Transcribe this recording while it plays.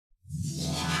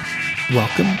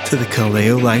Welcome to the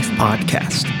Kaleo Life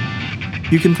Podcast.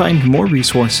 You can find more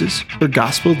resources for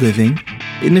gospel living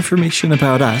and information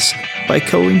about us by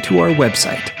going to our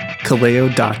website,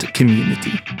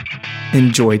 kaleo.community.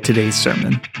 Enjoy today's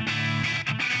sermon.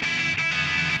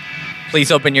 Please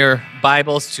open your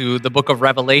Bibles to the book of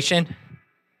Revelation.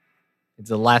 It's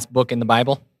the last book in the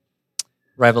Bible,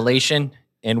 Revelation,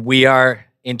 and we are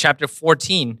in chapter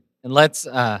 14. And let's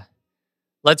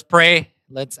pray.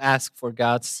 Let's ask for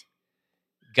God's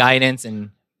guidance and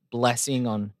blessing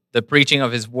on the preaching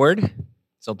of His Word.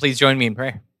 So please join me in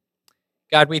prayer.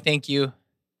 God, we thank you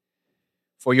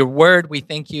for your Word. We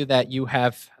thank you that you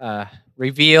have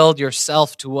revealed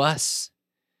yourself to us.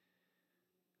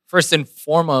 First and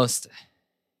foremost,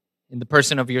 in the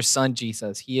person of your Son,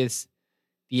 Jesus. He is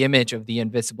the image of the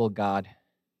invisible God.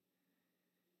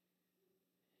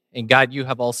 And God, you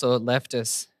have also left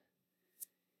us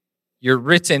your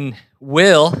written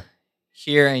will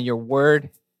here in your word.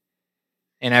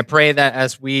 And I pray that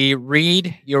as we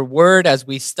read your word, as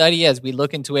we study, as we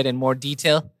look into it in more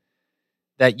detail,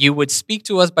 that you would speak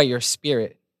to us by your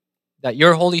Spirit, that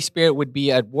your Holy Spirit would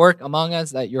be at work among us,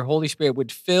 that your Holy Spirit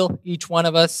would fill each one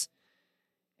of us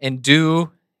and do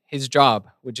his job,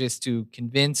 which is to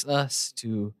convince us,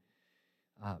 to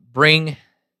bring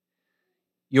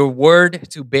your word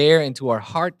to bear into our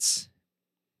hearts,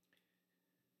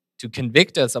 to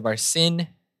convict us of our sin.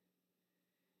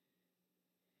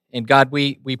 And God,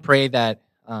 we pray that,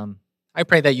 I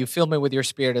pray that you fill me with your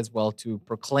Spirit as well to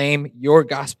proclaim your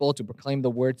gospel, to proclaim the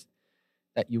words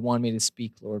that you want me to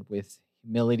speak, Lord, with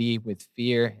humility, with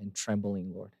fear, and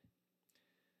trembling, Lord.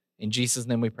 In Jesus'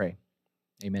 name we pray.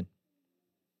 Amen.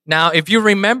 Now, if you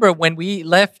remember when we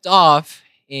left off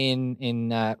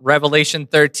in Revelation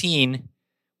 13,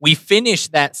 we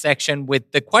finished that section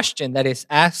with the question that is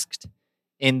asked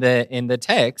in the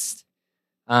text,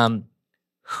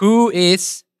 who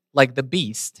is like the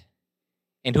beast,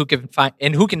 and who can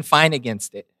fight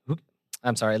against it?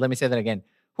 Let me say that again.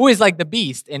 Who is like the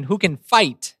beast, and who can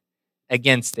fight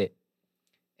against it?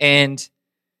 And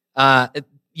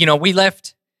we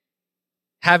left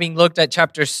having looked at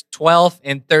chapters 12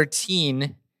 and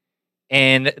 13,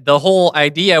 and the whole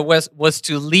idea was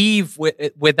to leave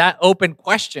with that open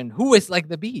question: who is like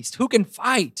the beast? Who can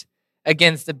fight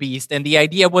against the beast? And the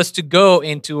idea was to go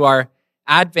into our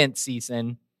Advent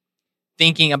season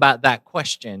thinking about that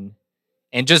question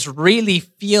and just really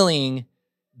feeling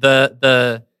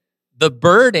the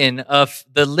burden of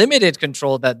the limited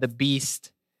control that the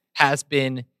beast has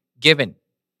been given,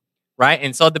 right?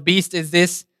 And so the beast is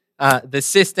this the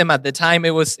system. At the time,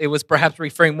 it was perhaps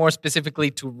referring more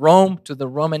specifically to Rome, to the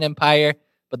Roman Empire.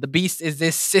 But the beast is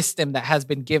this system that has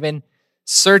been given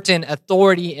certain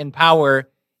authority and power,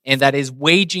 and that is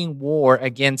waging war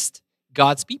against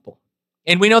God's people.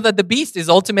 And we know that the beast is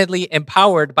ultimately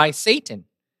empowered by Satan,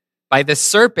 by the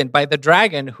serpent, by the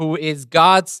dragon, who is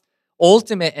God's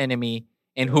ultimate enemy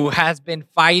and who has been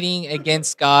fighting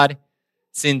against God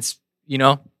since,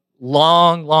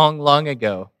 long, long, long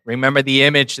ago. Remember the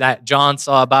image that John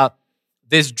saw about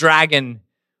this dragon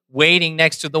waiting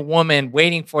next to the woman,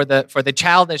 waiting for the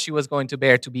child that she was going to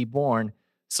bear to be born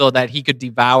so that he could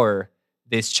devour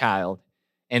this child.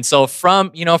 And so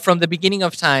from the beginning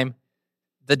of time,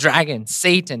 the dragon,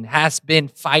 Satan, has been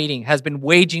fighting, has been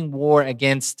waging war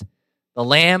against the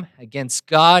Lamb, against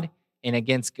God, and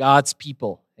against God's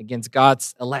people, against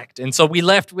God's elect. And so we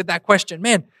left with that question,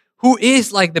 man, who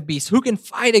is like the beast? Who can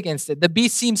fight against it? The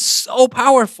beast seems so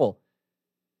powerful.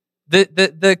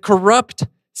 The corrupt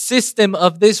system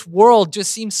of this world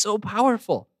just seems so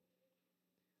powerful.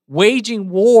 Waging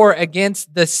war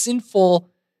against the sinful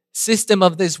system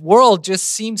of this world just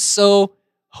seems so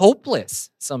hopeless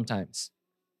sometimes.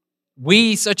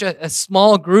 We, such a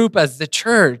small group as the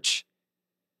church,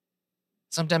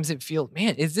 sometimes it feels,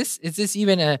 man, is this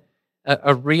even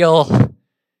a real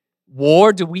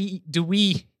war? Do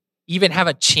we even have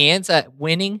a chance at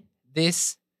winning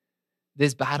this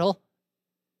battle?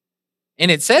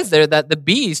 And it says there that the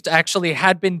beast actually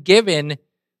had been given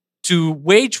to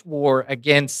wage war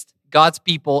against God's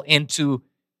people and to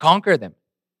conquer them.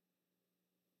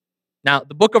 Now,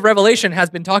 the book of Revelation has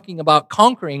been talking about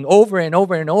conquering over and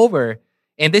over and over,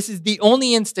 and this is the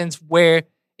only instance where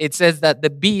it says that the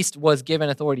beast was given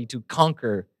authority to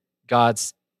conquer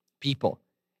God's people.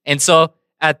 And so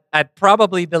at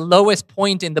probably the lowest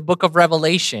point in the book of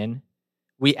Revelation,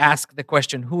 we ask the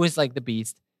question, who is like the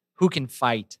beast? Who can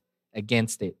fight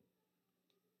against it?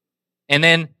 And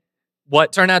then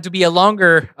what turned out to be a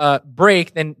longer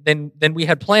break than we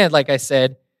had planned, like I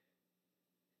said,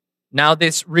 now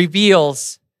this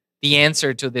reveals the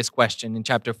answer to this question in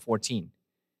chapter 14.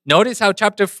 Notice how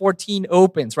chapter 14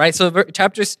 opens, right? So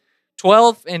chapters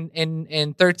 12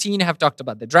 and 13 have talked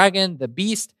about the dragon, the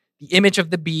beast, the image of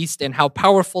the beast, and how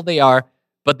powerful they are.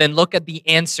 But then look at the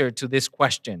answer to this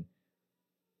question.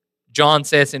 John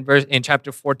says in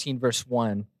chapter 14, verse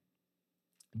 1,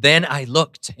 "Then I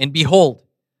looked, and behold,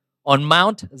 on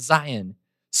Mount Zion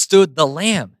stood the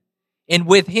Lamb, and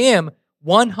with him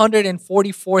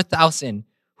 144,000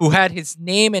 who had his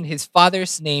name and his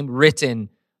father's name written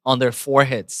on their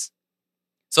foreheads."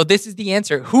 So this is the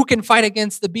answer. Who can fight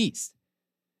against the beast?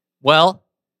 Well,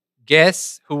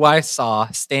 guess who I saw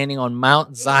standing on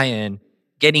Mount Zion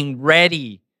getting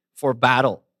ready for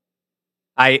battle?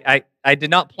 I did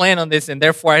not plan on this, and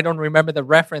therefore I don't remember the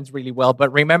reference really well,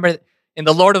 but remember in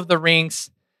The Lord of the Rings,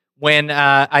 when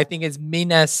I think it's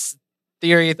Minas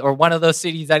Tirith or one of those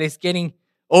cities that is getting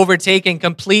overtaken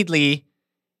completely,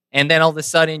 and then all of a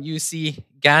sudden you see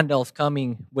Gandalf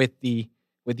coming with the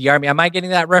army. Am I getting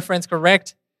that reference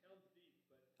correct?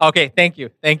 Okay, thank you.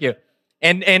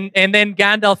 And then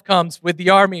Gandalf comes with the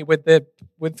army, with the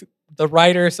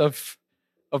riders of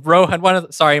Rohan.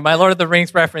 My Lord of the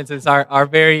Rings references are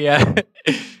very.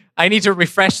 I need to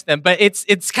refresh them, but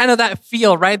it's kind of that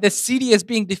feel, right? The city is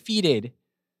being defeated.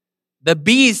 The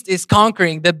beast is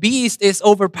conquering. The beast is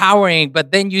overpowering.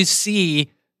 But then you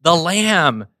see the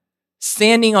Lamb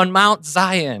standing on Mount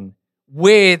Zion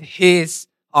with his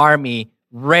army,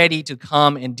 ready to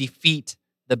come and defeat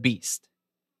the beast.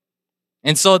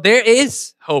 And so there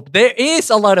is hope. There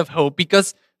is a lot of hope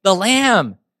because the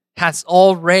Lamb has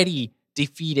already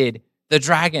defeated the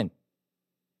dragon.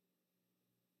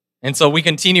 And so we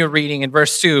continue reading in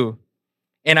verse 2.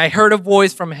 "And I heard a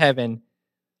voice from heaven,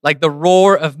 like the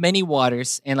roar of many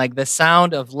waters and like the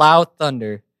sound of loud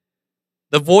thunder.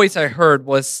 The voice I heard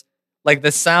was like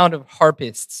the sound of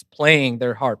harpists playing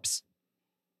their harps.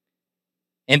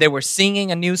 And they were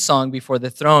singing a new song before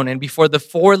the throne and before the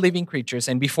 4 living creatures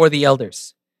and before the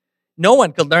elders. No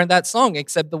one could learn that song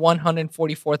except the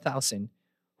 144,000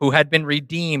 who had been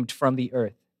redeemed from the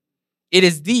earth. It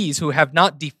is these who have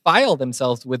not defiled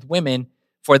themselves with women,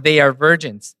 for they are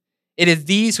virgins. It is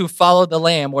these who follow the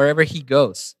Lamb wherever he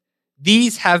goes.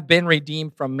 These have been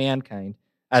redeemed from mankind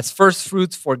as first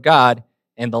fruits for God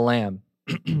and the Lamb.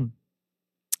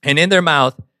 And in their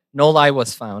mouth no lie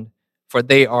was found, for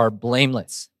they are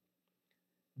blameless.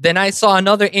 Then I saw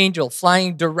another angel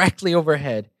flying directly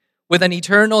overhead with an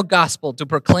eternal gospel to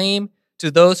proclaim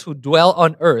to those who dwell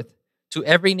on earth, to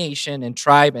every nation and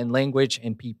tribe and language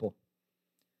and people.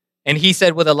 And he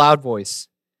said with a loud voice,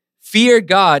 'Fear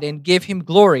God and give him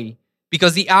glory,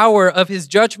 because the hour of his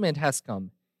judgment has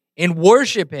come, and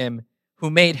worship him who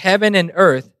made heaven and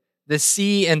earth, the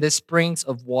sea and the springs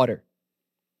of water.'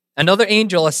 Another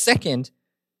angel, a second,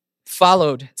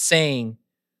 followed, saying,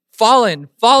 'Fallen,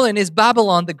 fallen is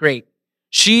Babylon the Great.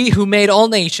 She who made all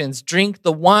nations drink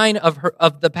the wine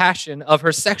of the passion of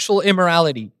her sexual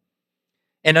immorality.'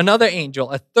 And another angel,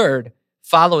 a third,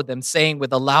 followed them, saying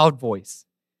with a loud voice,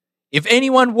 'If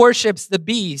anyone worships the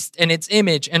beast and its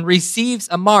image and receives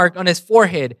a mark on his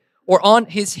forehead or on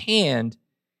his hand,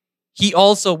 he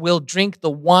also will drink the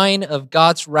wine of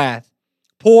God's wrath,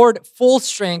 poured full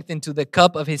strength into the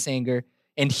cup of his anger,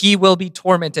 and he will be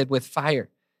tormented with fire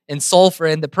and sulfur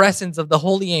in the presence of the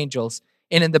holy angels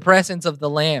and in the presence of the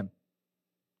Lamb.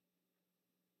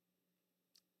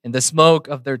 And the smoke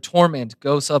of their torment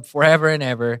goes up forever and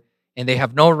ever, and they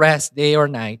have no rest day or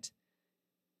night.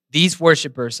 These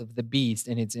worshipers of the beast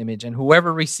and its image, and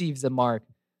whoever receives the mark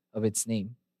of its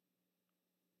name.'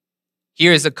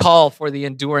 Here is a call for the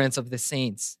endurance of the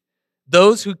saints,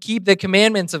 those who keep the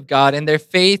commandments of God and their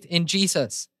faith in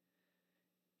Jesus.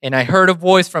 And I heard a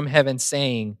voice from heaven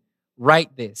saying,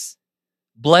 'Write this,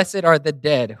 blessed are the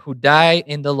dead who die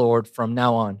in the Lord from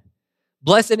now on.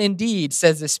 Blessed indeed,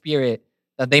 says the Spirit,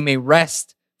 that they may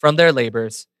rest from their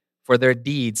labors, for their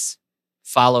deeds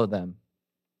follow them.'"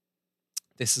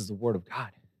 This is the word of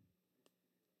God.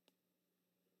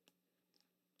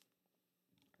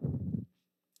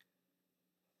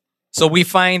 So we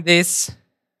find this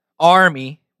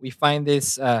army, we find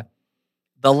this, the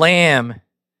Lamb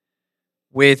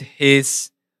with his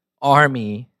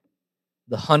army,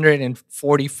 the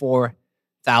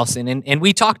 144,000. And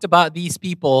we talked about these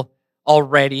people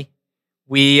already.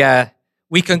 We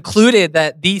concluded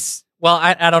that these, well,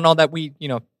 I don't know that we,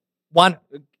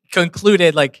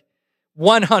 concluded like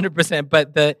 100%,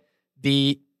 but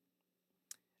the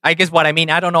I guess what I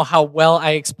mean, I don't know how well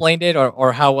I explained it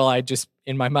or how well I just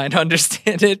in my mind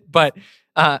understand it, but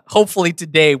hopefully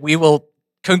today we will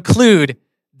conclude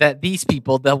that these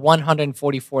people, the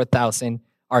 144,000,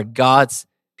 are God's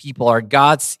people, are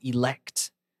God's elect,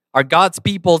 are God's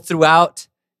people throughout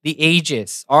the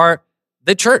ages, are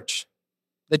the church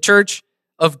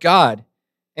of God.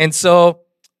 And so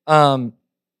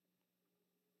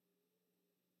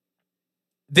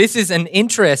this is an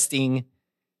interesting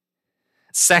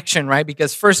section, right?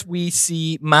 Because first we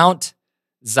see Mount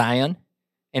Zion,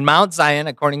 and Mount Zion,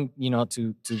 according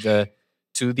to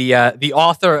the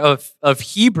author of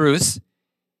Hebrews,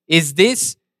 is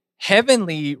this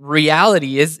heavenly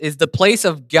reality, is the place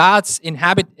of God's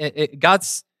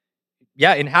inhabitants,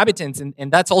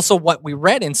 and that's also what we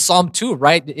read in Psalm 2,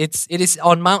 right? It is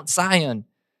on Mount Zion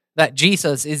that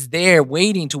Jesus is there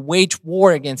waiting to wage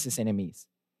war against his enemies.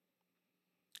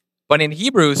 But in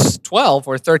Hebrews 12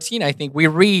 or 13, I think, we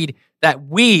read that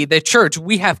we, the church,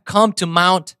 we have come to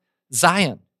Mount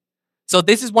Zion. So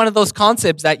this is one of those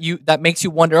concepts that makes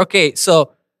you wonder, okay,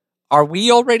 so are we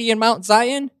already in Mount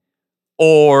Zion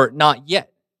or not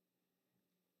yet?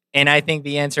 And I think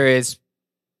the answer is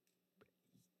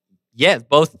yes,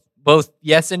 both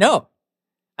yes and no.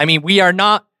 I mean, we are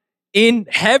not in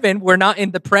heaven. We're not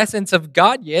in the presence of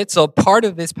God yet. So part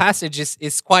of this passage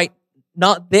is quite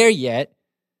not there yet.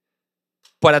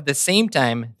 But at the same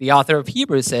time, the author of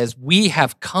Hebrews says, we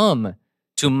have come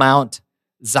to Mount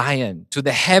Zion, to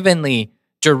the heavenly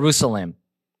Jerusalem.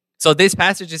 So this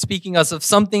passage is speaking us of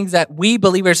some things that we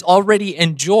believers already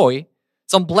enjoy,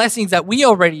 some blessings that we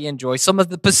already enjoy, some of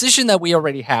the position that we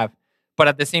already have. But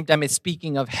at the same time, it's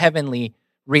speaking of heavenly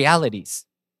realities.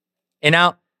 And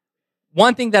now,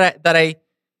 one thing that the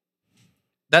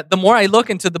more I look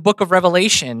into the book of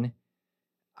Revelation,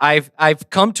 I've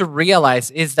come to realize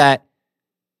is that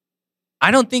I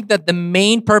don't think that the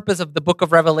main purpose of the book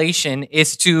of Revelation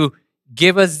is to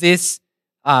give us this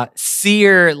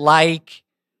seer-like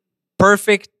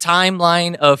perfect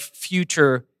timeline of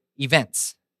future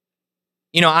events.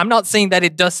 I'm not saying that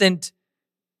it doesn't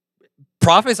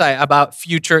prophesy about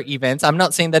future events. I'm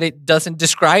not saying that it doesn't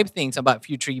describe things about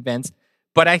future events.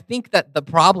 But I think that the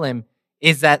problem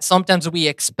is that sometimes we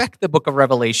expect the book of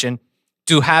Revelation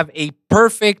to have a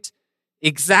perfect,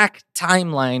 exact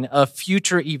timeline of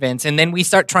future events, and then we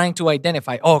start trying to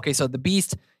identify, okay, so the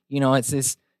beast, it's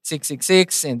this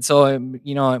 666, and so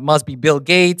it must be Bill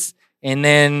Gates, and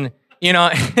then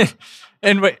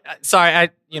and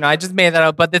sorry, I just made that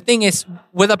up. But the thing is,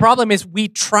 with the problem is, we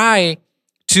try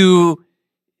to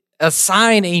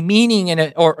assign a meaning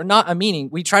or not a meaning.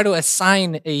 We try to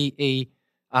assign a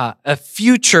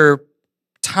future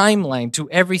timeline to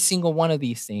every single one of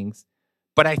these things.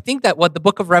 But I think that what the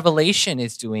book of Revelation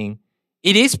is doing,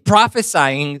 it is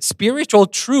prophesying spiritual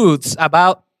truths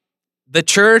about the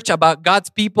church, about God's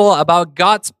people, about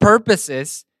God's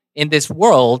purposes in this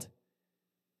world,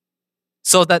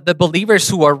 so that the believers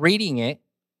who are reading it,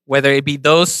 whether it be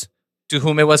those to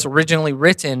whom it was originally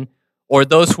written or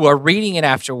those who are reading it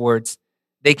afterwards,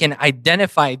 they can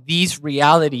identify these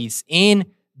realities in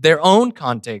their own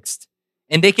context,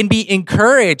 and they can be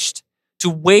encouraged to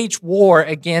wage war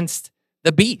against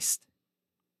the beast.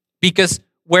 Because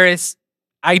whereas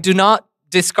I do not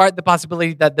discard the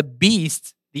possibility that the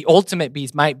beast, the ultimate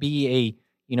beast, might be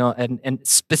a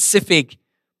specific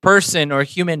person or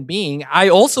human being, I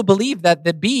also believe that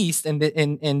the beast and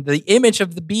the image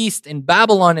of the beast in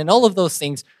Babylon and all of those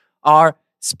things are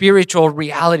spiritual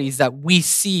realities that we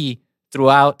see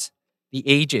throughout the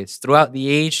ages, throughout the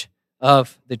age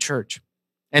of the church.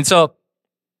 And so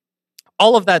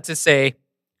all of that to say,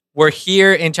 we're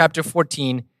here in chapter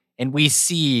 14, and we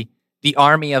see the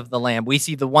army of the Lamb. We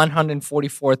see the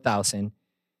 144,000,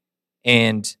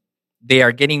 and they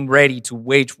are getting ready to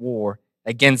wage war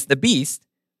against the beast.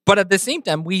 But at the same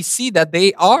time, we see that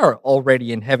they are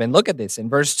already in heaven. Look at this. In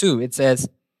verse 2, it says,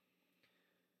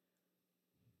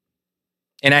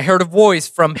 "And I heard a voice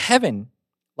from heaven,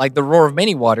 like the roar of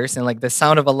many waters, and like the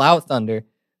sound of a loud thunder.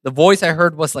 The voice I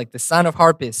heard was like the sound of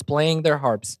harpists playing their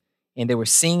harps, and they were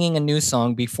singing a new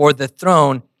song before the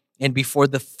throne and before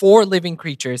the four living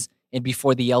creatures and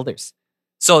before the elders."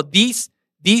 So these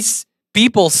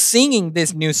people singing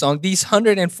this new song, these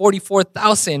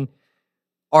 144,000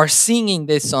 are singing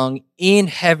this song in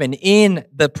heaven, in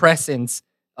the presence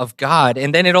of God.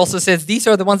 And then it also says these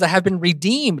are the ones that have been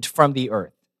redeemed from the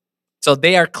earth. So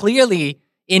they are clearly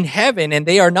in heaven, and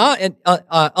they are not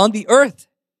on the earth.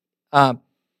 And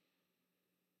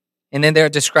then they're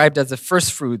described as the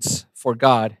first fruits for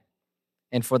God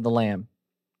and for the Lamb.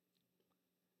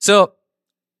 So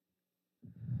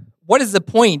what is the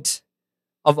point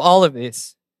of all of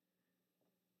this?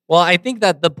 Well, I think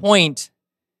that the point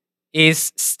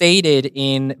is stated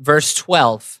in verse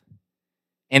 12.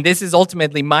 And this is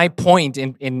ultimately my point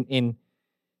in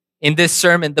this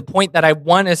sermon. The point that I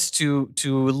want us to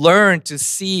learn, to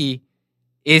see,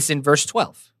 is in verse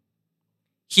 12.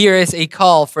 here is a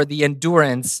call for the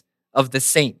endurance of the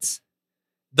saints,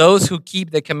 those who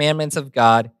keep the commandments of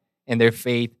God and their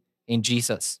faith in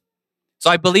Jesus. So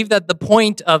I believe that the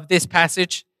point of this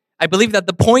passage, I believe that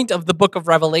the point of the book of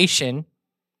Revelation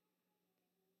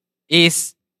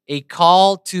is a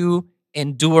call to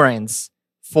endurance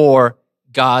for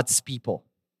God's people.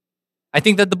 I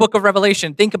think that the book of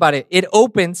Revelation, think about it, it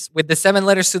opens with the 7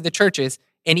 letters to the churches,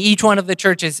 and each one of the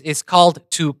churches is called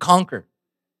to conquer.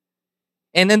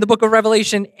 And then the book of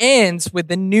Revelation ends with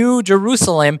the New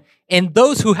Jerusalem, and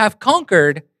those who have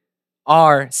conquered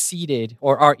are seated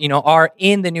or are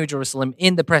in the New Jerusalem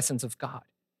in the presence of God.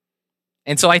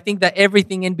 And so I think that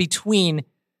everything in between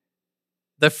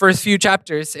the first few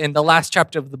chapters and the last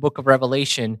chapter of the book of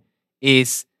Revelation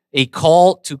is a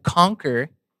call to conquer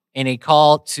and a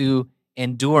call to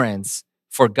endurance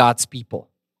for God's people.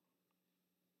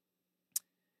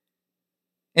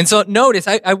 And so notice,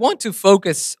 I want to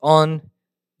focus on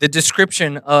the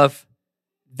description of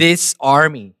this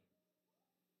army.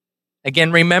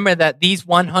 Again, remember that these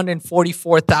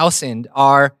 144,000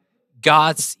 are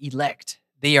God's elect.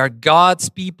 They are God's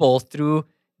people through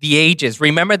the ages.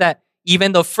 Remember that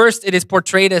even though first it is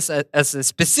portrayed as a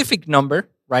specific number,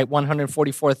 right,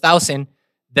 144,000,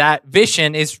 that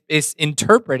vision is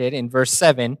interpreted in verse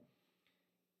 7.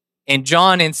 And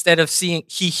John, instead of seeing,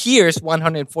 he hears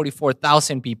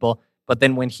 144,000 people, but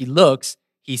then when he looks,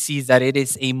 he sees that it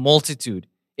is a multitude.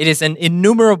 It is an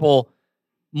innumerable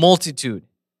multitude.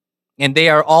 And they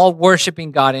are all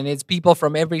worshiping God, and it's people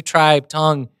from every tribe,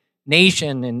 tongue,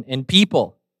 nation, and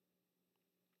people.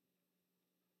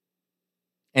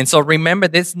 And so remember,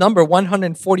 this number,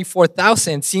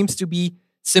 144,000, seems to be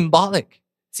symbolic,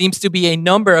 seems to be a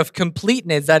number of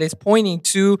completeness that is pointing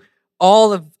to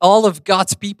all of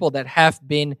God's people that have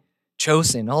been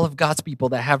chosen, all of God's people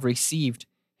that have received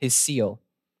his seal.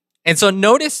 And so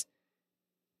notice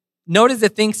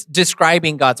the things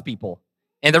describing God's people.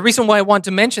 And the reason why I want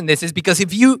to mention this is because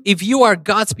if you are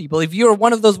God's people, if you are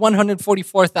one of those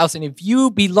 144,000, if you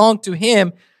belong to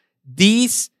him,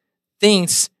 these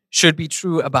things should be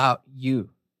true about you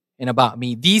and about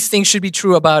me. These things should be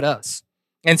true about us.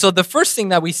 And so the first thing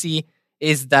that we see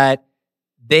is that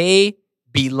they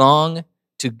belong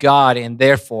to God and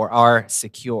therefore are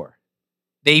secure.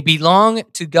 They belong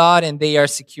to God and they are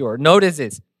secure. Notice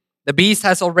this. The beast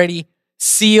has already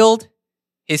sealed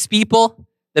his people.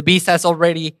 The beast has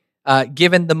already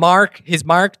given his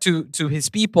mark to his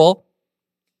people.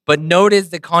 But notice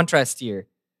the contrast here.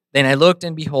 Then I looked,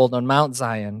 and behold, on Mount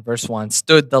Zion, verse 1,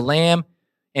 stood the Lamb,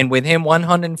 and with him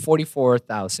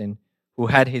 144,000, who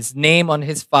had his name on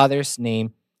his father's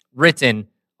name written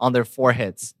on their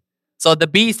foreheads. So the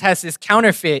beast has his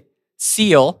counterfeit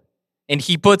seal, and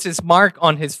he puts his mark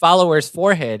on his follower's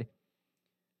forehead.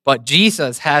 But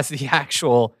Jesus has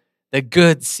the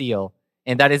good seal,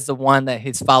 and that is the one that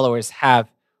his followers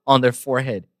have on their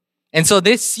forehead. And so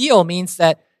this seal means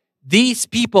that these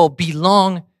people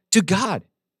belong to God.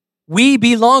 We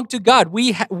belong to God.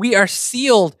 We are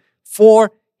sealed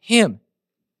for him.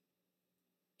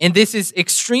 And this is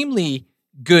extremely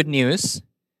good news,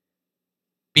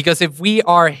 because if we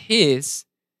are his,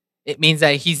 it means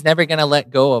that he's never going to let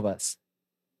go of us.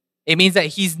 It means that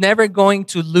he's never going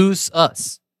to lose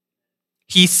us.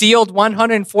 He sealed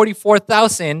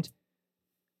 144,000.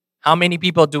 How many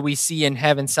people do we see in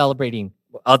heaven celebrating,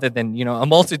 other than, a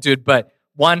multitude, but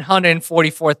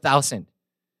 144,000?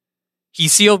 He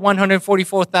sealed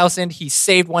 144,000. He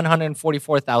saved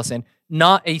 144,000.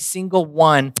 Not a single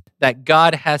one that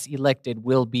God has elected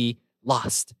will be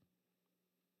lost.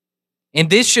 And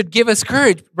this should give us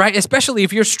courage, right? Especially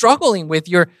if you're struggling with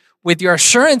your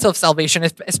assurance of salvation,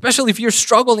 especially if you're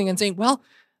struggling and saying, well,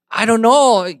 I don't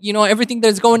know, everything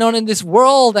that's going on in this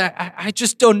world, I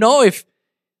just don't know if,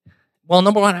 well,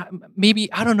 number one, maybe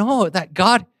I don't know that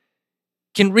God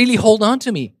can really hold on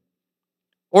to me.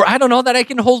 Or I don't know that I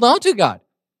can hold on to God.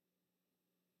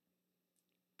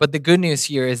 But the good news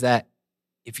here is that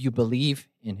if you believe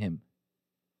in him,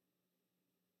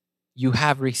 you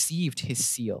have received his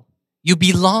seal. You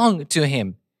belong to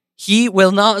him. He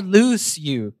will not lose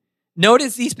you.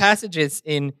 Notice these passages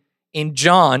in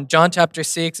John chapter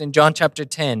 6 and John chapter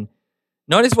 10.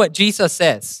 Notice what Jesus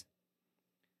says.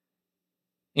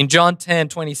 In John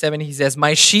 10:27, he says,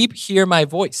 "My sheep hear my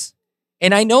voice,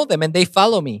 and I know them, and they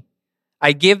follow me.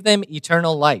 I give them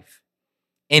eternal life,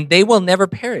 and they will never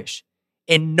perish,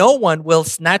 and no one will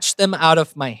snatch them out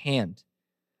of my hand.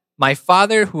 My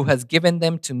Father who has given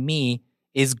them to me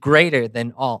is greater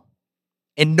than all,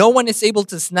 and no one is able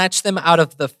to snatch them out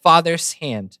of the Father's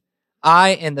hand.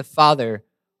 I and the Father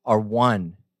are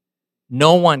one."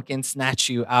 No one can snatch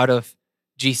you out of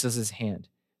Jesus' hand.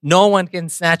 No one can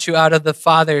snatch you out of the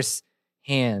Father's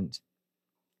hand.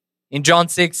 In John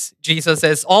 6, Jesus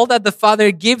says, all that the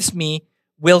Father gives me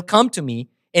will come to me,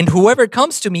 and whoever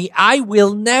comes to me, I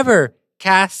will never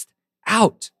cast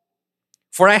out.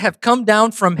 For I have come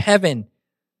down from heaven,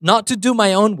 not to do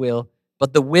my own will,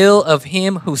 but the will of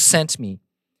him who sent me.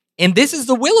 And this is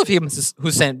the will of him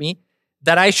who sent me,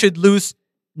 that I should lose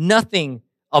nothing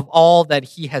of all that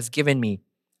he has given me,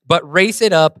 but raise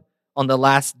it up on the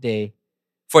last day.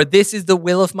 For this is the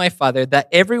will of my Father, that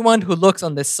everyone who looks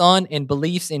on the Son and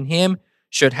believes in him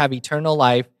should have eternal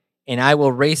life, and I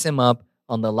will raise him up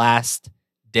on the last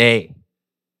day.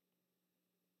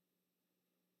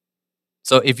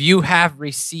 So if you have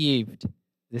received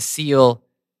the seal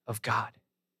of God,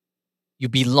 you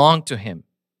belong to him.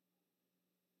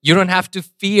 You don't have to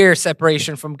fear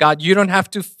separation from God. You don't have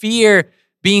to fear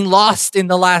being lost in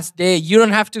the last day. You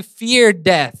don't have to fear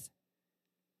death.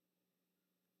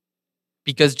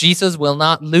 Because Jesus will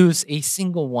not lose a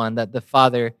single one that the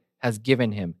Father has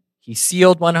given him. He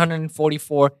sealed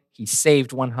 144. He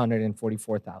saved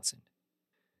 144,000.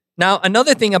 Now,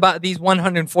 another thing about these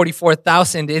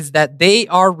 144,000 is that they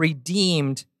are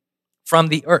redeemed from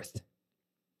the earth.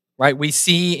 Right? We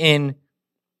see in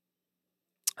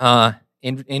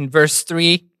verse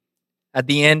 3, at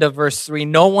the end of verse 3,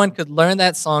 no one could learn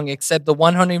that song except the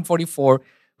 144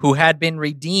 who had been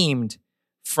redeemed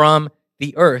from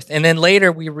the earth. And then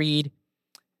later we read,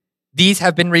 these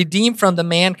have been redeemed from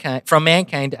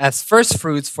mankind as first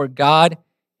fruits for God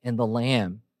and the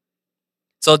Lamb.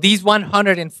 So these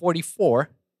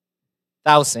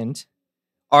 144,000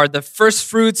 are the first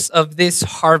fruits of this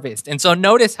harvest. And so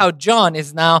notice how John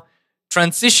is now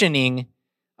transitioning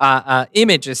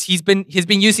images. He's been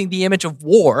using the image of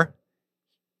war,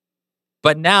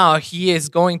 but now he is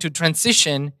going to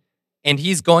transition and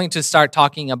he's going to start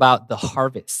talking about the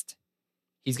harvest.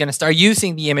 He's going to start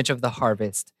using the image of the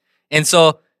harvest. And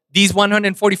so these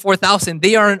 144,000,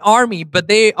 they are an army, but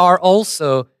they are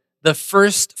also the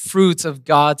first fruits of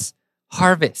God's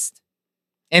harvest.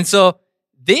 And so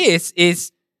this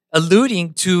is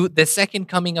alluding to the second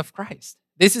coming of Christ.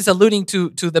 This is alluding to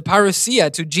the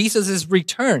parousia, to Jesus'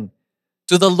 return,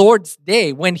 to the Lord's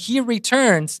day. When he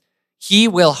returns, he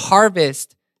will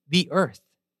harvest the earth.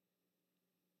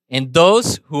 And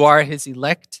those who are his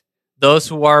elect, those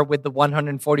who are with the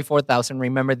 144,000,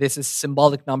 remember this is a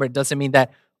symbolic number. It doesn't mean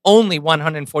that only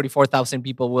 144,000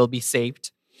 people will be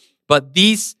saved. But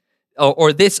these,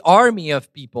 or this army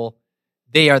of people,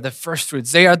 they are the first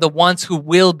fruits. They are the ones who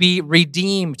will be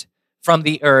redeemed from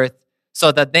the earth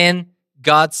so that then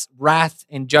God's wrath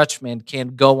and judgment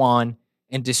can go on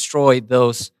and destroy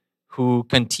those who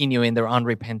continue in their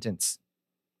unrepentance.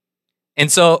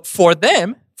 And so for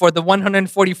them, for the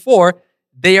 144,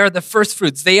 they are the first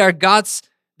fruits. They are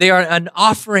an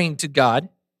offering to God.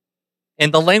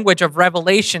 And the language of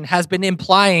Revelation has been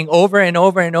implying over and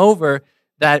over and over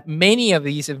that many of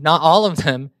these, if not all of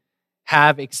them,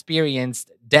 have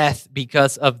experienced death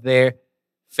because of their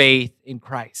faith in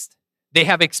Christ. They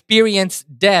have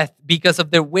experienced death because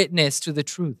of their witness to the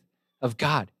truth of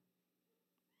God.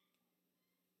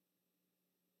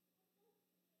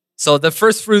 So the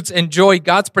first fruits enjoy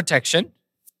God's protection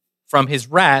from his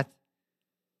wrath,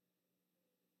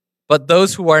 but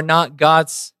those who are not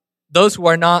the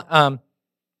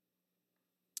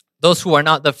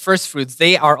first fruits,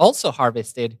 they are also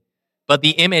harvested, but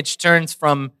the image turns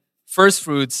from first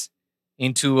fruits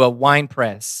into a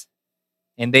winepress,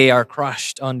 and they are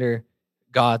crushed under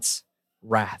God's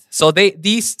wrath. So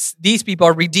these people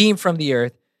are redeemed from the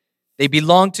earth. They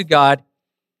belong to God.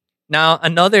 Now,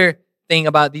 another thing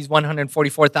about these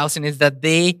 144,000 is that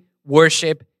they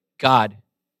worship God.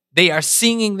 They are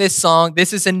singing this song.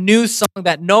 This is a new song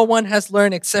that no one has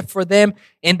learned except for them,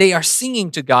 and they are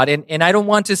singing to God. And I don't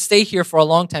want to stay here for a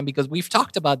long time because we've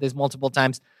talked about this multiple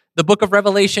times. The book of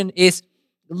Revelation is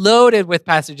loaded with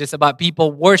passages about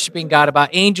people worshiping God, about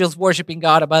angels worshiping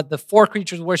God, about the four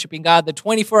creatures worshiping God, the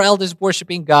 24 elders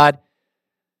worshiping God.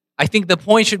 I think the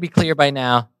point should be clear by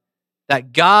now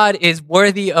that God is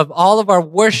worthy of all of our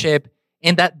worship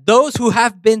and that those who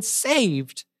have been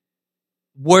saved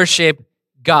worship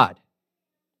God.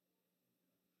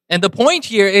 And the point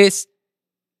here is,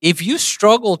 if you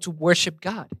struggle to worship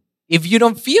God, if you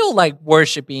don't feel like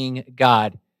worshiping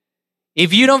God,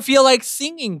 if you don't feel like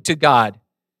singing to God,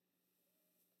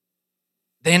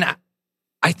 then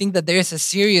I think that there's a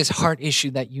serious heart issue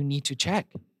that you need to check.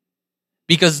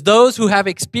 Because those who have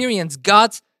experienced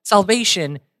God's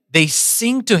salvation, they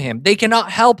sing to him. They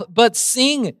cannot help but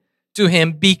sing to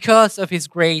him because of his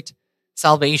great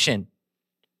salvation.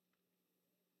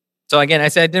 So again, I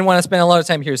said I didn't want to spend a lot of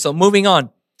time here. So moving on.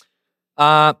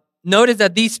 notice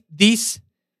that these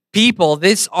people,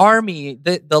 this army,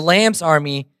 the Lamb's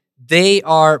army, they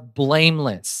are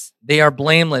blameless. They are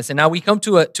blameless. And now we come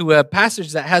to a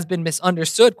passage that has been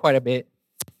misunderstood quite a bit.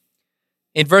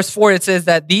 In verse 4, it says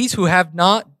that these who have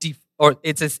not,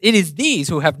 it is these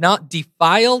who have not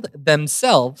defiled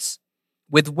themselves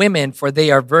with women, for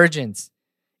they are virgins.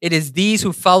 It is these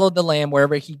who follow the Lamb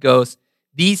wherever he goes.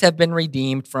 These have been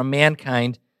redeemed from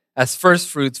mankind as first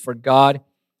fruits for God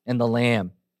and the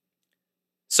Lamb.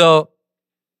 So,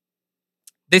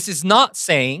 this is not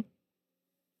saying,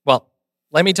 well,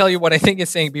 let me tell you what I think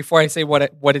it's saying before I say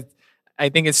what I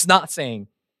think it's not saying.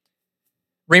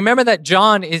 Remember that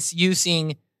John is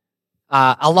using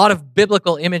a lot of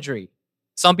biblical imagery.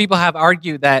 Some people have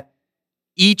argued that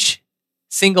each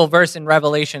single verse in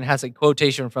Revelation has a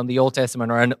quotation from the Old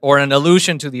Testament or an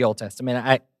allusion to the Old Testament.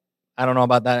 I don't know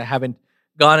about that. I haven't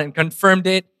gone and confirmed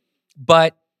it.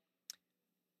 But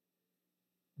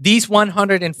these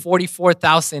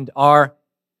 144,000 are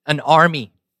an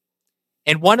army.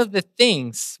 And one of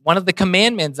the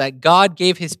commandments that God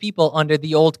gave his people under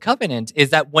the Old Covenant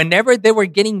is that whenever they were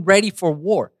getting ready for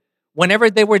war, whenever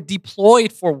they were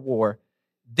deployed for war,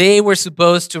 they were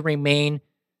supposed to remain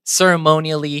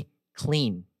ceremonially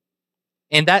clean.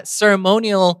 And that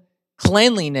ceremonial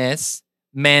cleanliness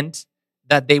meant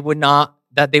that they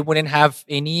wouldn't have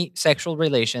any sexual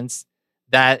relations,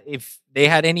 that if they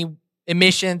had any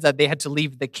emissions, that they had to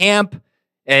leave the camp,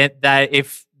 and that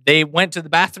if they went to the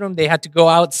bathroom, they had to go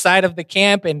outside of the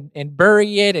camp and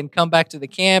bury it and come back to the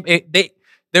camp.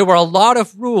 There were a lot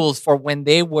of rules for when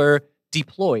they were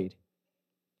deployed.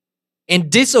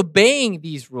 And disobeying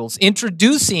these rules,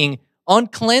 introducing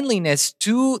uncleanliness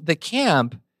to the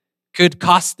camp, could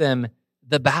cost them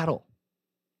the battle.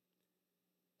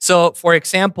 So, for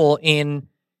example,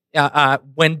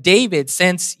 when David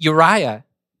sends Uriah,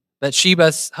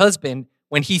 Bathsheba's husband,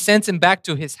 when he sends him back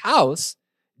to his house,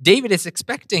 David is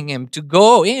expecting him to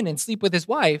go in and sleep with his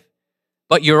wife,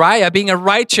 but Uriah, being a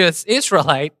righteous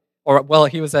Israelite,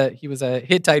 he was a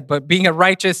Hittite, but being a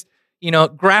righteous,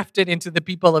 grafted into the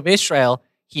people of Israel,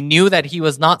 he knew that he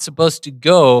was not supposed to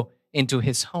go into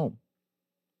his home.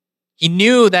 He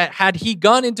knew that had he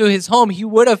gone into his home, he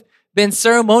would have been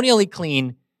ceremonially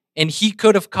clean, and he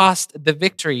could have cost the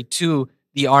victory to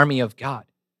the army of God.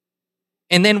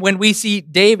 And then when we see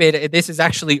David, this is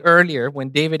actually earlier, when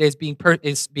David is being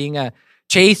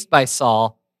chased by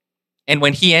Saul, and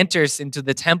when he enters into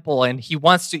the temple and he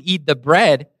wants to eat the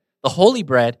bread, the holy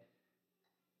bread,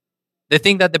 the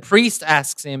thing that the priest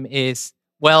asks him is,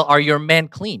 well, are your men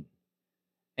clean?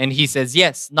 And he says,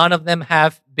 yes, none of them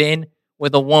have been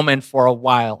with a woman for a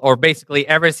while, or basically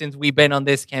ever since we've been on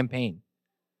this campaign.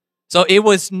 So it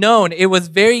was known, it was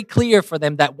very clear for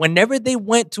them that whenever they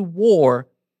went to war,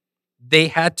 they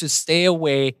had to stay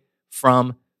away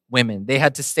from women. They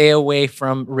had to stay away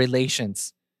from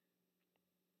relations.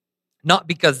 Not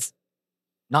because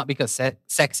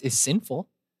sex is sinful,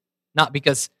 not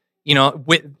because,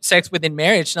 with sex within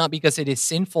marriage, not because it is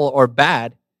sinful or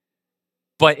bad,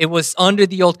 but it was under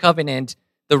the Old Covenant,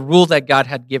 the rule that God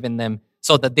had given them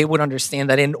so that they would understand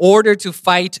that in order to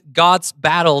fight God's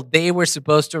battle, they were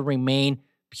supposed to remain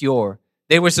pure.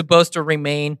 They were supposed to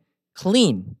remain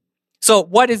clean. So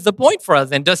what is the point for us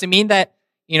then? Does it mean that,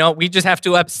 we just have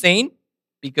to abstain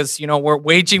because, we're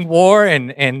waging war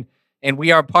and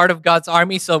we are part of God's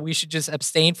army, so we should just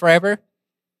abstain forever?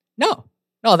 No,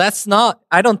 that's not.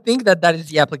 I don't think that is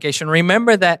the application.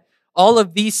 Remember that all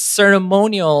of these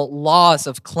ceremonial laws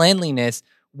of cleanliness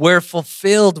were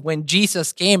fulfilled when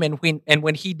Jesus came and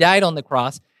when he died on the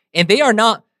cross, and they are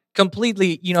not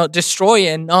completely, destroyed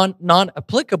and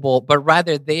non-applicable, but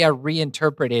rather they are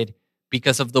reinterpreted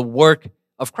because of the work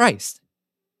of Christ.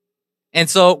 And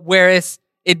so, whereas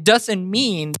it doesn't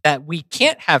mean that we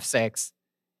can't have sex,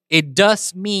 it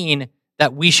does mean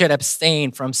that we should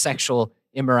abstain from sexual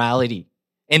immorality.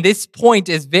 And this point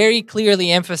is very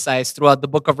clearly emphasized throughout the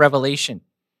book of Revelation.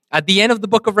 At the end of the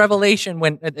book of Revelation,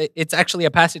 when it's actually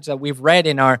a passage that we've read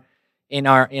in our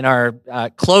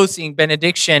closing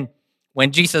benediction,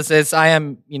 when Jesus says, I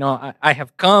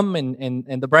have come,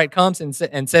 and the bride comes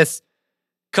and says,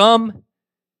 come.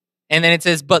 And then it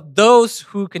says, but those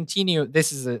who continue,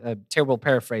 this is a terrible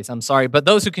paraphrase, I'm sorry, but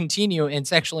those who continue in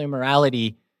sexual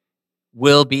immorality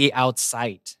will be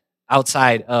outside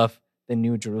of the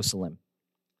New Jerusalem.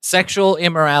 Sexual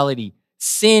immorality,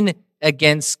 sin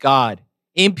against God,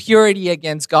 impurity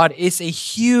against God is a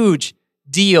huge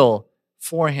deal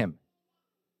for him.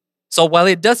 So while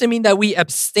it doesn't mean that we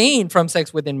abstain from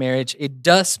sex within marriage, it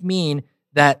does mean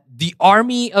that the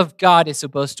army of God is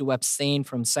supposed to abstain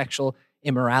from sexual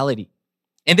immorality.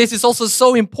 And this is also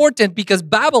so important because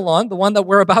Babylon, the one that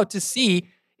we're about to see,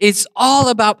 is all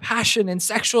about passion and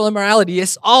sexual immorality.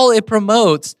 It's all it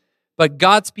promotes. But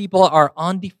God's people are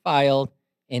undefiled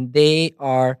and they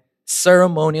are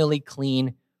ceremonially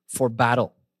clean for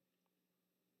battle.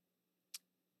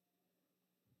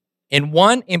 And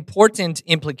one important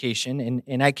implication,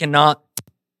 and I cannot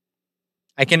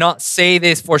say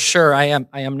this for sure. I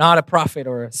am not a prophet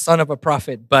or a son of a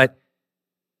prophet, but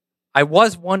I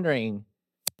was wondering,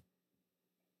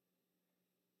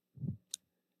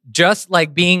 just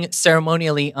like being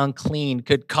ceremonially unclean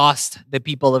could cost the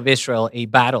people of Israel a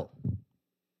battle.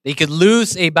 They could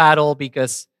lose a battle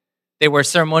because they were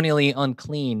ceremonially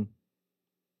unclean.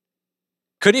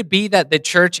 Could it be that the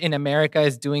church in America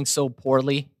is doing so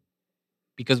poorly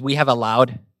because we have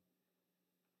allowed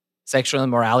sexual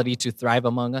immorality to thrive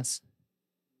among us?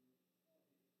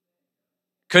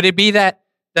 Could it be that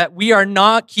we are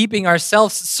not keeping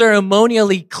ourselves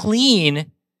ceremonially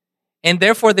clean, and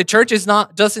therefore the church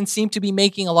doesn't seem to be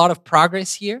making a lot of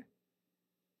progress here?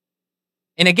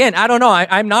 And again, I don't know.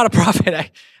 I'm not a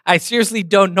prophet. I seriously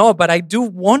don't know, but I do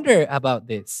wonder about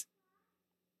this.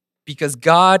 Because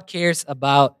God cares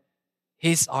about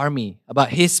his army, about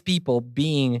his people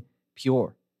being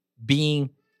pure, being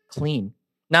clean.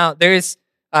 Now, there's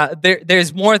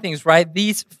more things, right?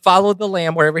 These follow the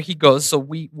Lamb wherever he goes. So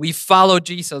we follow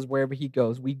Jesus wherever he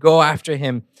goes. We go after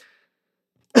him.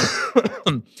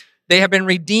 They have been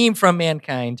redeemed from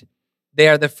mankind. They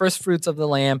are the first fruits of the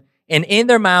Lamb. And in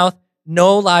their mouth,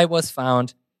 no lie was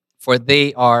found, for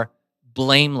they are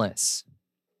blameless.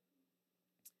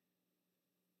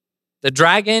 The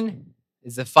dragon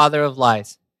is the father of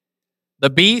lies. The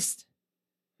beast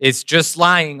is just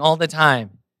lying all the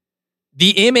time.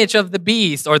 The image of the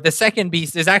beast, or the second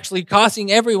beast, is actually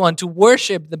causing everyone to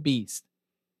worship the beast.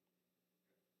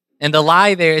 And the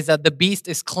lie there is that the beast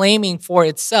is claiming for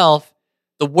itself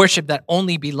the worship that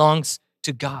only belongs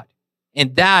to God.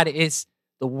 And that is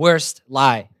the worst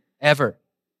lie ever.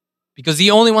 Because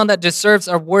the only one that deserves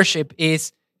our worship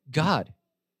is God.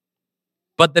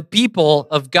 But the people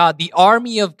of God, the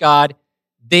army of God,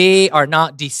 they are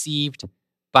not deceived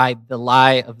by the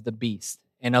lie of the beast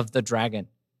and of the dragon.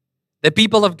 The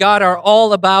people of God are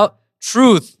all about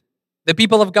truth. The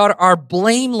people of God are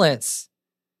blameless.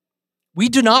 We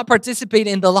do not participate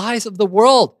in the lies of the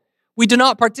world. We do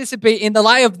not participate in the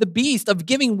lie of the beast, of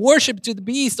giving worship to the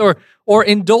beast or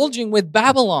indulging with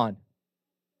Babylon.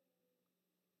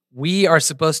 We are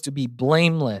supposed to be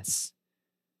blameless.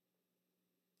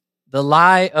 The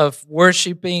lie of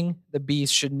worshiping the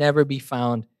beast should never be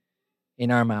found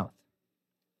in our mouth.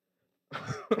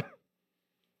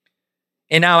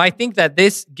 And now I think that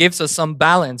this gives us some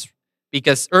balance,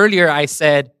 because earlier I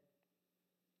said,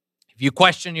 if you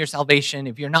question your salvation,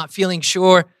 if you're not feeling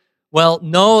sure, well,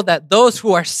 know that those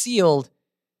who are sealed,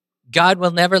 God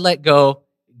will never let go.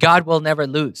 God will never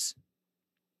lose.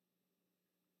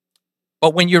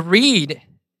 But when you read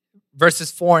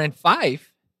verses 4 and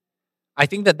 5, I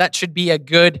think that should be a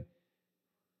good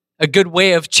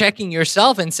way of checking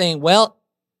yourself and saying, well,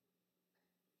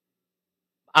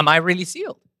 am I really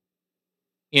sealed?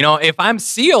 You know, if I'm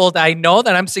sealed, I know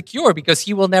that I'm secure because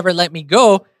he will never let me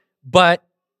go. But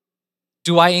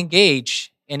do I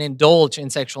engage and indulge in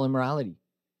sexual immorality?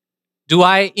 Do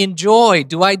I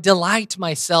delight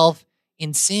myself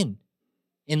in sin,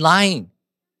 in lying?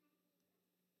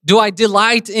 Do I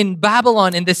delight in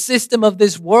Babylon, in the system of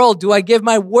this world? Do I give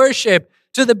my worship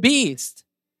to the beast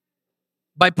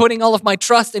by putting all of my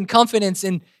trust and confidence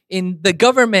in the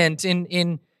government,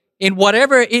 in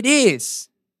whatever it is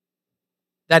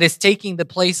that is taking the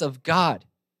place of God?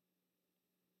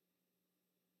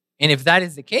 And if that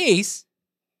is the case,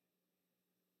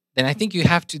 then I think you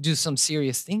have to do some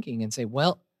serious thinking and say,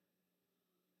 well,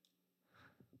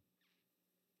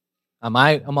 am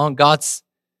I among God's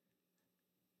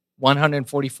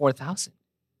 144,000?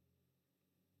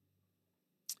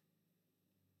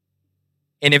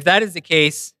 And if that is the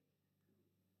case,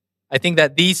 I think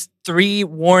that these 3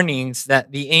 warnings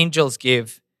that the angels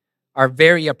give are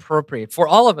very appropriate for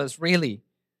all of us, really.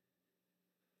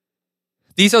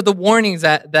 These are the warnings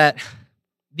that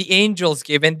the angels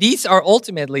give, and these are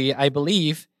ultimately, I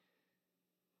believe,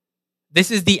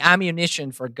 this is the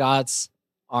ammunition for God's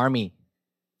army.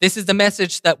 This is the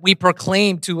message that we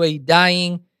proclaim to a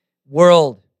dying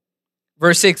world.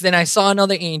 Verse 6, then I saw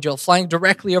another angel flying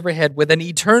directly overhead with an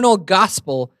eternal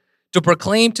gospel to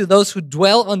proclaim to those who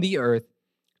dwell on the earth,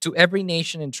 to every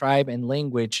nation and tribe and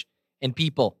language and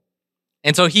people.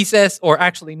 And so he says, or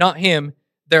actually not him,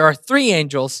 there are 3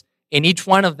 angels, and each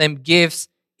one of them gives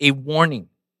a warning,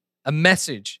 a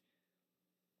message.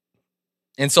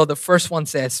 And so the first one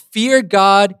says, fear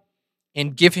God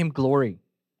and give him glory,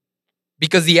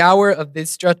 because the hour of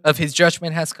his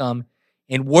judgment has come,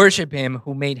 and worship him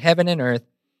who made heaven and earth,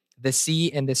 the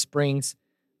sea and the springs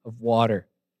of water.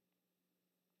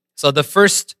 So the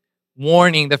first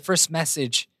warning, the first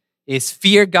message is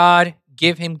fear God,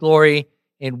 give him glory,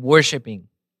 and worshiping.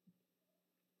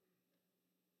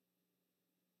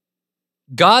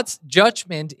 God's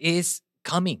judgment is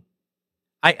coming.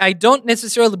 I don't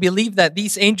necessarily believe that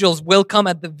these angels will come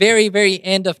at the very, very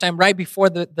end of time, right before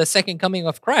the second coming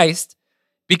of Christ,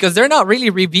 because they're not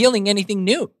really revealing anything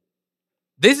new.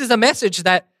 This is a message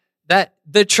that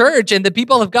the church and the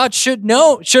people of God should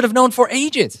have known for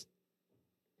ages.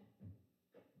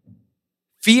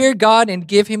 Fear God and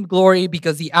give him glory,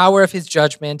 because the hour of his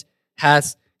judgment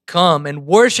has come, and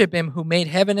worship him who made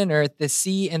heaven and earth, the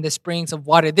sea and the springs of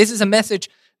water. This is a message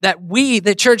that we,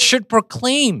 the church, should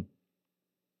proclaim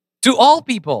to all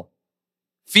people.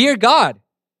 Fear God.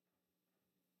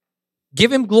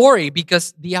 Give him glory,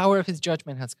 because the hour of his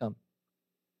judgment has come.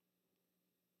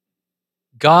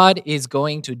 God is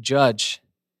going to judge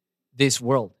this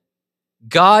world.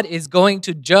 God is going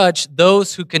to judge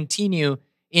those who continue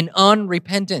in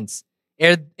unrepentance.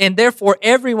 And therefore,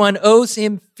 everyone owes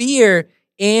him fear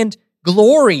and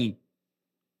glory.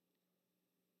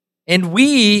 And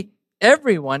we,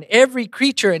 everyone, every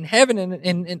creature in heaven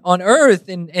and on earth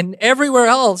and everywhere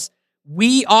else,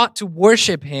 we ought to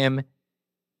worship him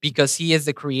because he is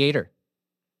the creator.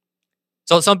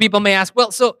 So some people may ask,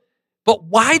 but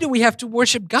why do we have to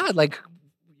worship God? Like,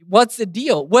 what's the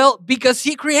deal? Well, because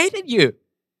he created you.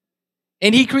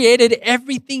 And he created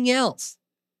everything else.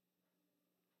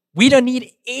 We don't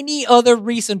need any other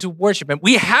reason to worship him.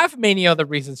 We have many other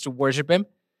reasons to worship him,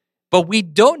 but we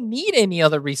don't need any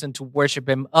other reason to worship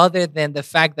him other than the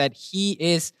fact that he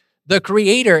is the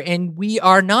creator and we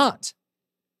are not.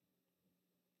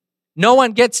 No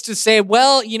one gets to say,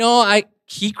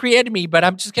 he created me, but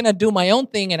I'm just going to do my own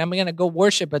thing and I'm going to go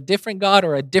worship a different God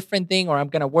or a different thing, or I'm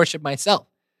going to worship myself.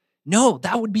 No,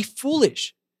 that would be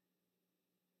foolish.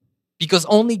 Because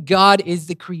only God is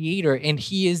the creator and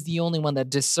he is the only one that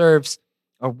deserves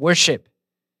our worship.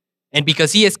 And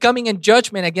because he is coming in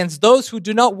judgment against those who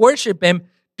do not worship him,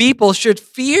 people should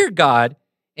fear God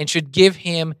and should give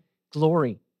him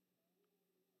glory.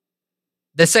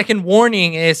 The second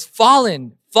warning is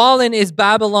fallen. Fallen is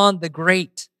Babylon the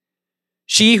Great.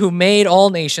 She who made all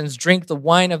nations drink the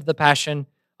wine of the passion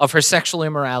of her sexual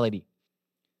immorality.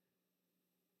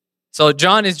 So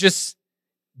John is just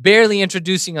barely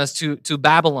introducing us to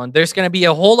Babylon. There's going to be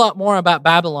a whole lot more about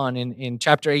Babylon in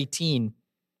chapter 18.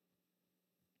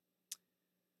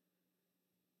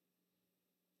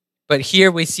 But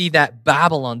here we see that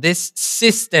Babylon, this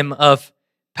system of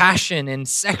passion and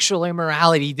sexual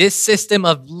immorality, this system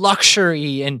of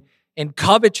luxury and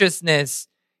covetousness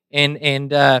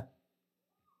and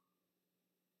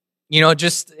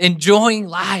just enjoying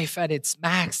life at its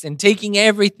max and taking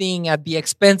everything at the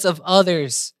expense of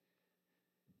others.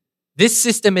 This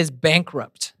system is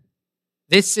bankrupt.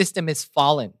 This system is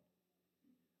fallen.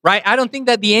 Right? I don't think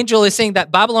that the angel is saying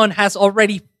that Babylon has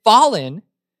already fallen.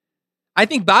 I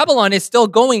think Babylon is still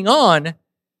going on.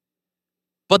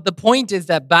 But the point is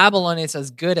that Babylon is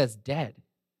as good as dead.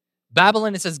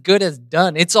 Babylon is as good as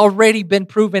done. It's already been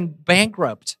proven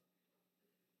bankrupt.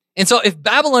 And so if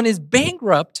Babylon is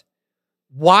bankrupt,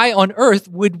 why on earth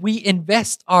would we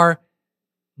invest our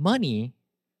money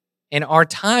and our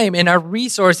time and our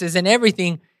resources and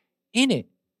everything in it?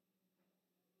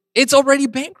 It's already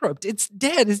bankrupt. It's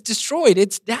dead. It's destroyed.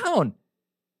 It's down.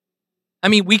 I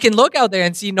mean, we can look out there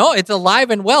and see, no, it's alive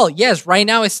and well. Yes, right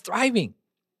now it's thriving.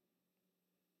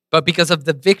 But because of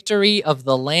the victory of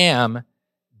the Lamb,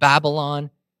 Babylon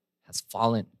has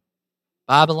fallen.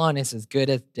 Babylon is as good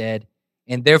as dead.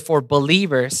 And therefore,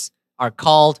 believers are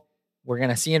called, we're going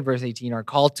to see in verse 18, are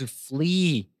called to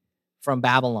flee from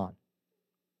Babylon.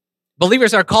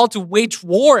 Believers are called to wage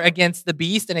war against the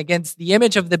beast and against the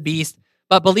image of the beast,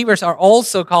 but believers are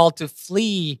also called to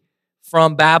flee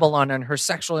from Babylon and her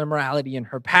sexual immorality and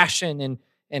her passion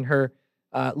and her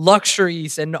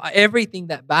luxuries and everything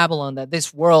that Babylon, that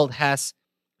this world has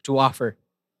to offer.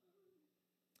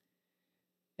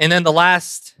 And then the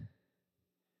last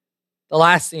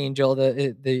angel,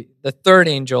 the third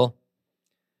angel,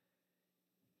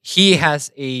 he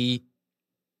has a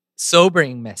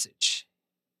sobering message.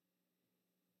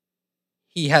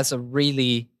 He has a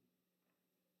really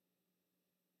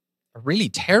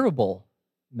terrible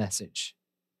message.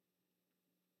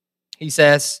 He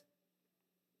says,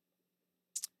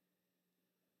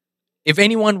 if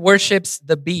anyone worships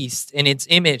the beast in its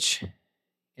image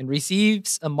and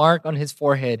receives a mark on his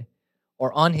forehead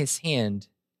or on his hand,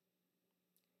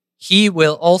 he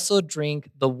will also drink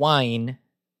the wine.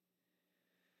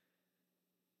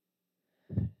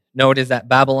 Notice that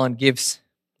Babylon gives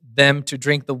them to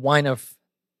drink the wine of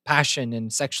passion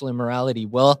and sexual immorality.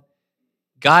 Well,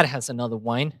 God has another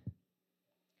wine.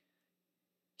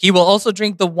 He will also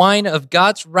drink the wine of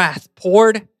God's wrath,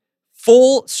 poured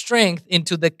full strength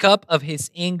into the cup of his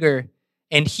anger,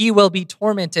 and he will be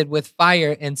tormented with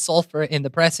fire and sulfur in the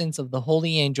presence of the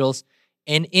holy angels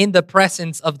and in the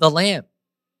presence of the Lamb.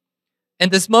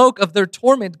 And the smoke of their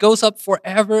torment goes up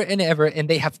forever and ever, and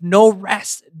they have no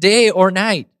rest day or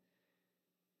night.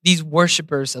 These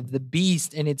worshipers of the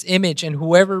beast and its image, and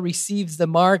whoever receives the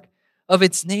mark of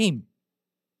its name.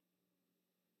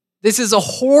 This is a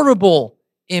horrible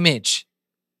image.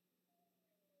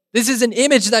 This is an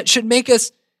image that should make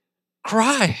us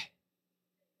cry.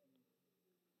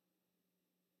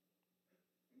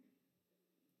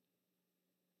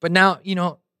 But now,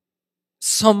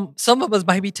 some of us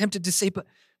might be tempted to say,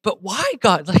 but why,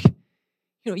 God?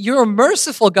 You're a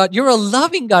merciful God. You're a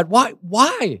loving God. Why?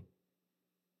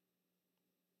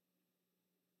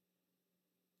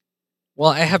 Well,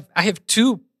 I have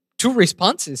two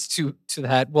responses to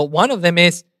that. Well, one of them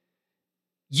is,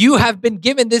 you have been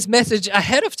given this message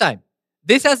ahead of time.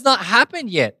 This has not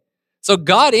happened yet. So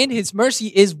God, in his mercy,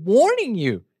 is warning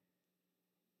you.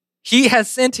 He has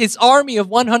sent his army of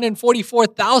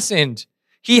 144,000.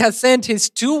 He has sent his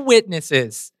 2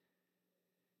 witnesses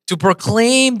to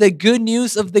proclaim the good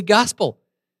news of the gospel,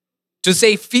 to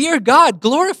say, fear God,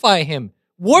 glorify him,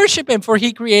 worship him, for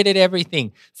he created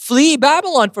everything. Flee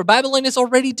Babylon, for Babylon is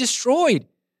already destroyed.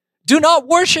 Do not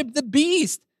worship the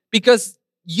beast, because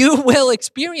you will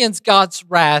experience God's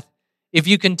wrath if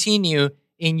you continue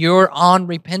in your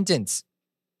unrepentance.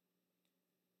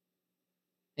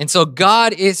 And so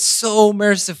God is so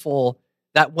merciful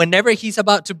that whenever he's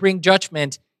about to bring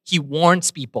judgment, he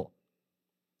warns people.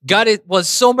 God was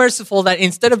so merciful that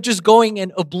instead of just going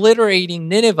and obliterating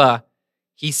Nineveh,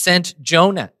 he sent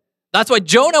Jonah. That's why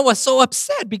Jonah was so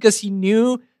upset, because he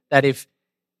knew that if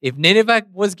Nineveh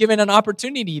was given an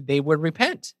opportunity, they would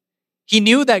repent. He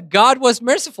knew that God was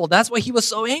merciful. That's why he was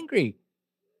so angry.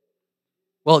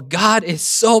 Well, God is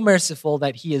so merciful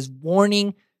that he is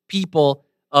warning people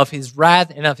of his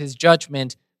wrath and of his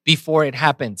judgment before it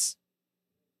happens.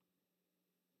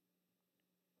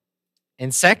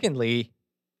 And secondly,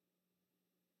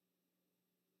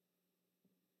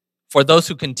 for those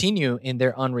who continue in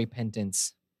their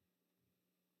unrepentance,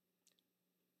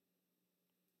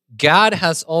 God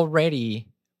has already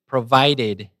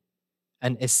provided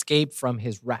an escape from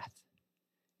his wrath.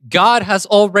 God has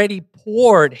already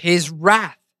poured his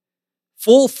wrath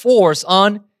full force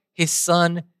on his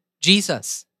son,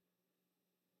 Jesus.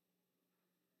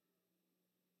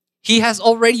 He has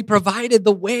already provided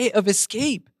the way of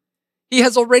escape. He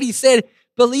has already said,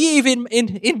 believe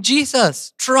in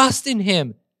Jesus. Trust in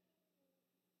him.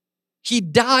 He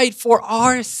died for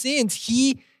our sins.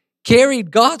 He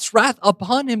carried God's wrath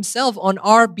upon himself on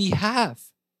our behalf.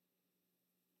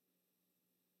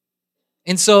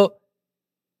 And so,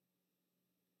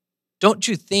 don't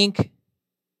you think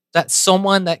that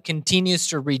someone that continues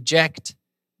to reject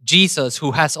Jesus,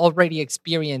 who has already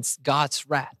experienced God's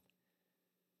wrath,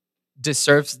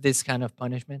 deserves this kind of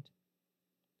punishment?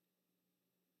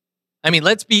 I mean,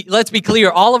 let's be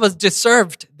clear. All of us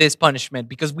deserved this punishment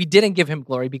because we didn't give him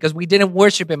glory, because we didn't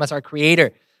worship him as our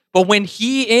creator. But when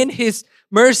he, in his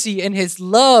mercy and his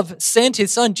love, sent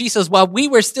his son Jesus while we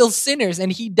were still sinners,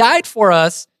 and he died for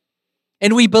us,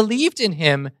 and we believed in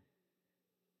him,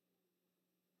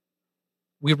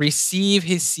 we receive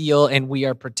his seal and we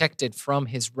are protected from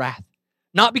his wrath.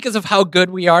 Not because of how good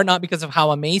we are, not because of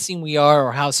how amazing we are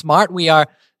or how smart we are,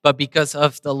 but because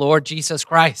of the Lord Jesus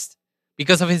Christ,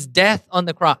 because of his death on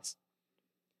the cross.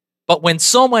 But when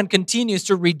someone continues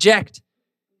to reject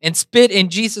and spit in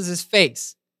Jesus'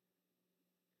 face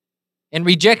and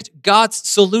reject God's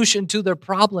solution to their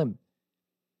problem,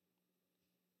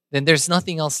 then there's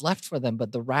nothing else left for them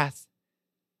but the wrath,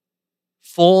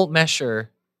 full measure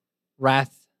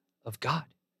wrath of God.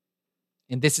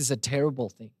 And this is a terrible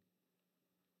thing.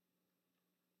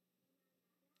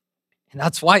 And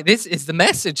that's why this is the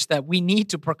message that we need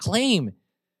to proclaim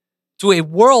to a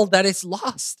world that is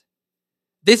lost.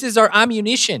 This is our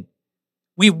ammunition.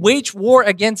 We wage war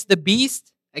against the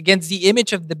beast, against the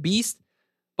image of the beast,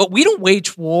 but we don't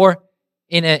wage war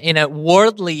in a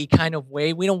worldly kind of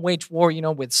way. We don't wage war,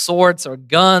 with swords or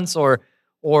guns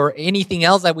or anything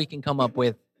else that we can come up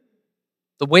with.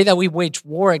 The way that we wage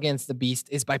war against the beast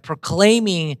is by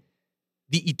proclaiming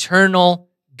the eternal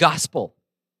gospel.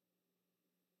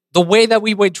 The way that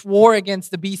we wage war against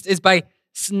the beast is by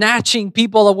snatching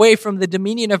people away from the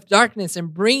dominion of darkness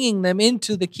and bringing them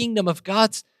into the kingdom of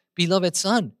God's beloved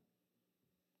Son.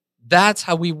 That's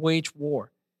how we wage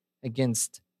war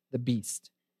against the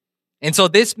beast. And so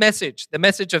this message, the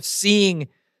message of seeing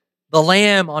the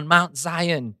Lamb on Mount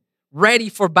Zion, ready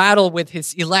for battle with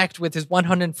his elect, with his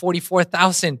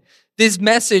 144,000, this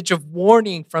message of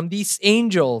warning from these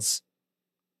angels,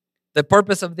 the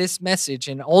purpose of this message,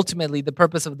 and ultimately the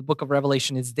purpose of the book of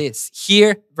Revelation is this.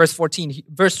 Here, verse 14,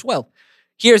 verse 12,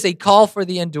 here's a call for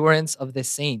the endurance of the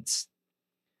saints,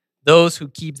 those who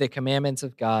keep the commandments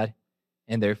of God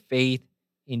and their faith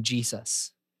in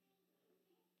Jesus.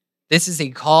 This is a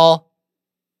call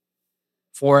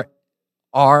for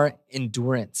our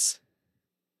endurance.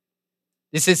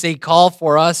 This is a call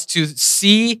for us to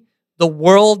see the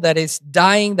world that is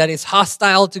dying, that is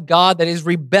hostile to God, that is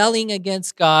rebelling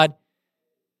against God,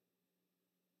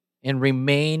 and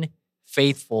remain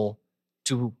faithful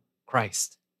to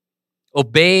Christ.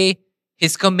 Obey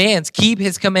his commands, keep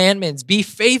his commandments, be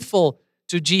faithful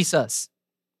to Jesus.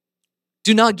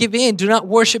 Do not give in, do not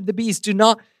worship the beast, do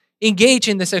not engage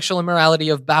in the sexual immorality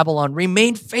of Babylon.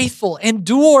 Remain faithful,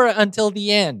 endure until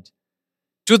the end.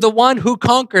 To the one who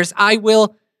conquers, I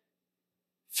will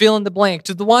fill in the blank.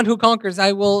 To the one who conquers,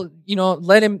 I will,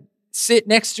 let him sit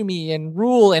next to me and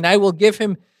rule, and I will give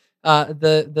him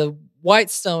the white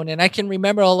stone, and I can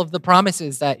remember all of the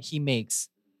promises that he makes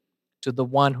to the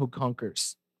one who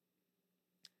conquers.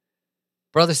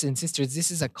 Brothers and sisters,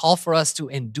 this is a call for us to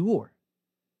endure,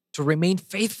 to remain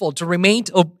faithful, to remain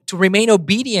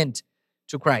obedient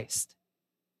to Christ.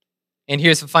 And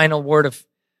here's the final word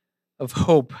of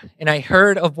hope. And I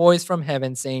heard a voice from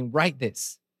heaven saying, write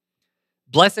this: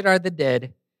 blessed are the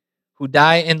dead who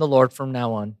die in the Lord from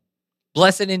now on.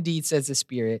 Blessed indeed, says the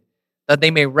Spirit, that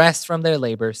they may rest from their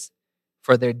labors,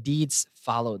 for their deeds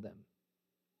follow them.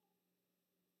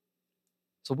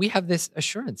 So we have this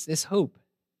assurance, this hope.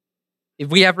 If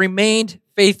we have remained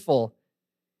faithful,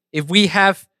 if we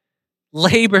have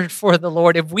labored for the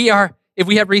Lord, if we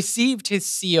have received his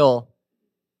seal,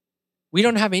 we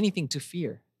don't have anything to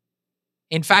fear.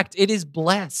 In fact, it is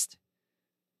blessed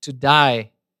to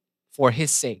die for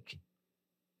his sake.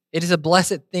 It is a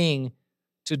blessed thing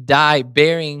to die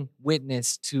bearing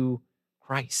witness to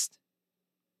Christ.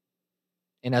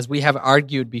 And as we have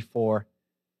argued before,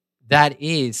 that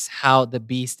is how the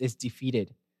beast is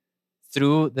defeated,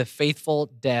 through the faithful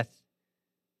death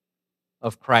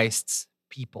of Christ's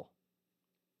people.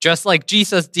 Just like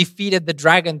Jesus defeated the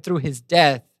dragon through his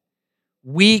death,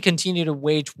 we continue to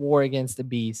wage war against the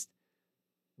beast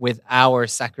with our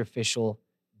sacrificial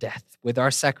death, with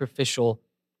our sacrificial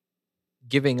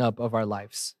giving up of our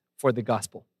lives for the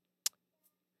gospel.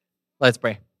 Let's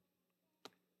pray.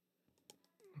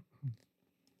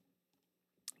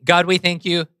 God, we thank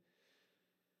you.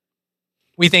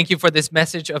 We thank you for this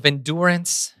message of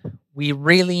endurance. We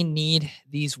really need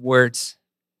these words.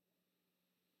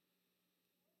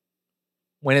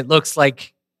 When it looks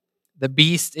like the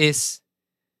beast is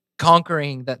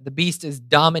conquering, that the beast is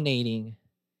dominating,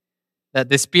 that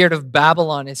the spirit of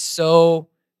Babylon is so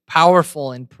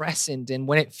powerful and present, and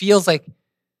when it feels like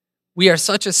we are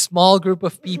such a small group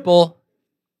of people,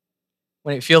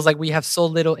 when it feels like we have so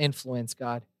little influence,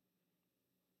 God,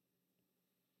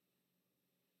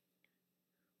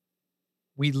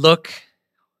 we look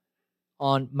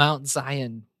on Mount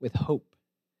Zion with hope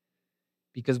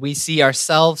because we see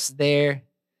ourselves there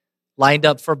lined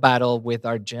up for battle with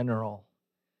our general,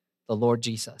 the Lord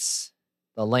Jesus,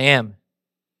 the Lamb.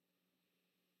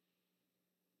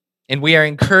 And we are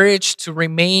encouraged to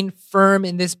remain firm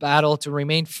in this battle, to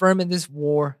remain firm in this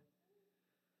war,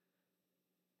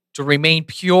 to remain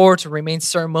pure, to remain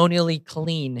ceremonially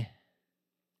clean,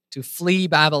 to flee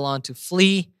Babylon, to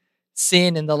flee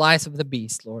sin and the lies of the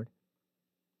beast, Lord.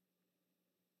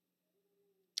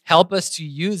 Help us to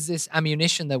use this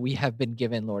ammunition that we have been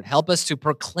given, Lord. Help us to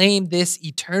proclaim this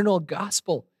eternal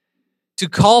gospel, to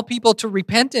call people to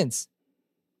repentance.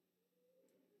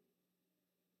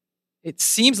 It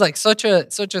seems like such a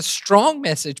strong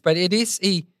message, but it is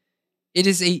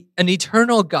an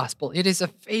eternal gospel. It is a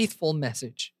faithful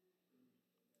message.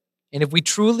 And if we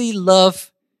truly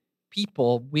love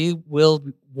people, we will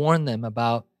warn them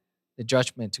about the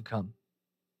judgment to come.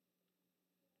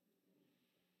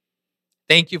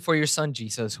 Thank you for your Son,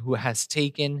 Jesus, who has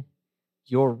taken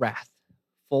your wrath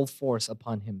full force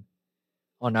upon him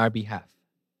on our behalf.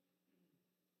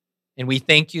 And we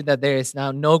thank you that there is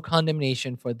now no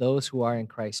condemnation for those who are in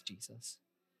Christ Jesus.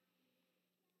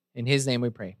 In his name we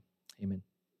pray. Amen.